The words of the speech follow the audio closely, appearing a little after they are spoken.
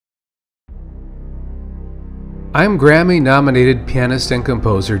I'm Grammy-nominated pianist and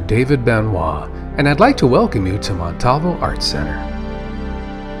composer David Benoit, and I'd like to welcome you to Montalvo Arts Center.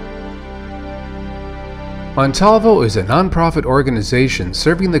 Montalvo is a nonprofit organization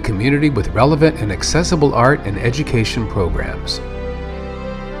serving the community with relevant and accessible art and education programs.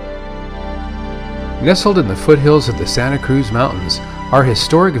 Nestled in the foothills of the Santa Cruz Mountains, our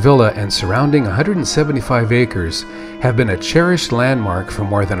historic villa and surrounding 175 acres have been a cherished landmark for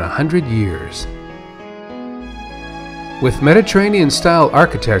more than 100 years. With Mediterranean-style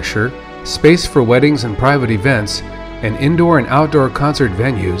architecture, space for weddings and private events, and indoor and outdoor concert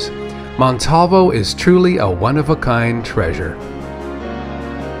venues, Montalvo is truly a one-of-a-kind treasure.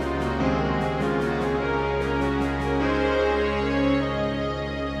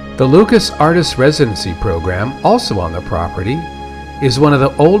 The Lucas Artists Residency Program, also on the property, is one of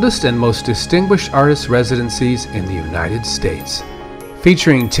the oldest and most distinguished artist residencies in the United States.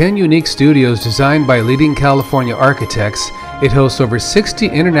 Featuring 10 unique studios designed by leading California architects, it hosts over 60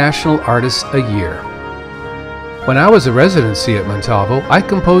 international artists a year. When I was a residency at Montalvo, I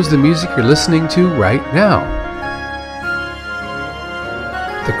composed the music you're listening to right now.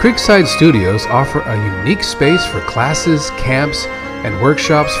 The Creekside Studios offer a unique space for classes, camps, and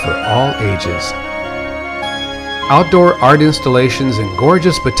workshops for all ages. Outdoor art installations and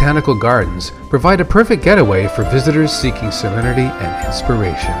gorgeous botanical gardens provide a perfect getaway for visitors seeking serenity and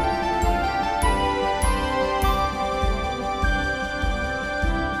inspiration.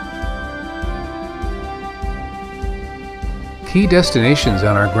 Key destinations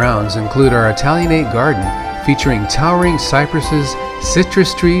on our grounds include our Italianate garden featuring towering cypresses,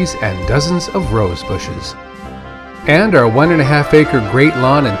 citrus trees, and dozens of rose bushes. And our 1.5-acre great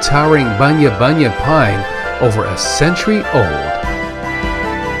lawn and towering Bunya Bunya pine over a century old.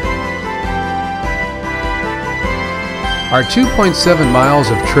 Our 2.7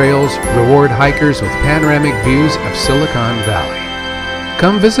 miles of trails reward hikers with panoramic views of Silicon Valley.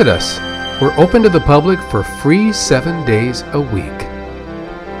 Come visit us. We're open to the public for free 7 days a week.